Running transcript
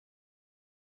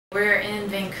We're in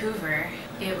Vancouver.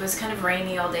 It was kind of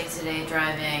rainy all day today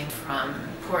driving from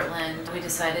Portland. We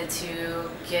decided to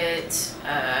get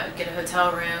a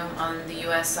hotel room on the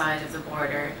US side of the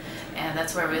border, and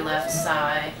that's where we left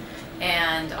Cy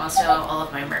and also all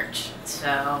of my merch.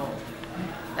 So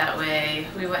that way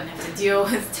we wouldn't have to deal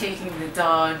with taking the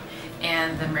dog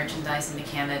and the merchandise into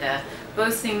Canada.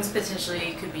 Both things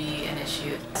potentially could be an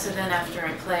issue. So then after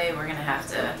I play, we're gonna have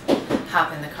to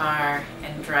hop in the car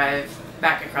and drive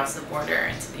back across the border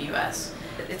into the US.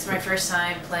 It's my first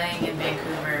time playing in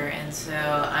Vancouver, and so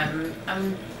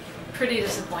I'm pretty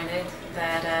disappointed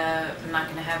that I'm not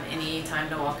gonna have any time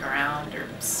to walk around or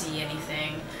see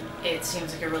anything. It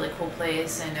seems like a really cool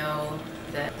place. I know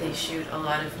that they shoot a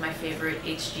lot of my favorite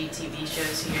HGTV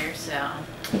shows here, so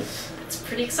it's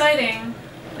pretty exciting.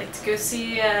 I'd like to go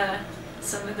see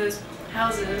some of those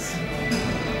houses.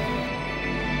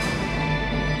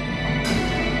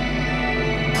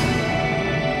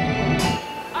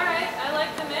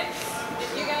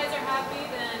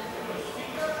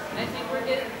 I think we're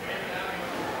good.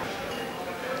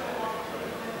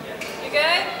 You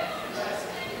good?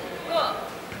 Cool.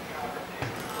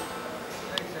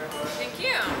 Thank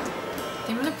you.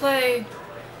 I'm gonna play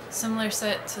a similar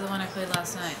set to the one I played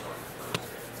last night.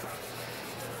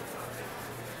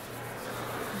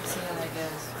 Let's see how that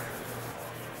goes.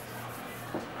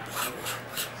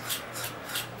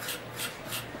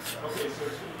 Okay, so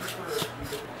it's going to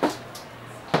be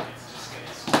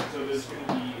so there's going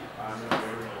to be a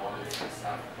lot of different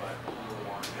stuff, but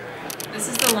we'll want to. This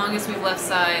is the longest we've left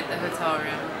Cy at the hotel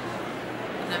room,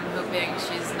 and I'm hoping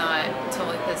she's not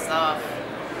totally pissed off.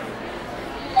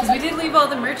 Because we did leave all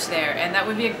the merch there, and that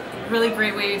would be a really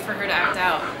great way for her to act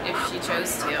out if she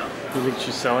chose to. You think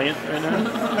she's selling it right now?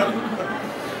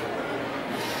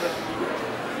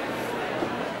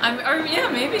 Or yeah,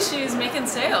 maybe she's making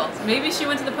sales. Maybe she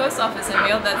went to the post office and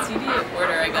mailed that CD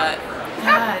order I got.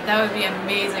 God, that would be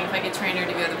amazing if I could train her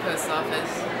to go to the post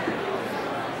office.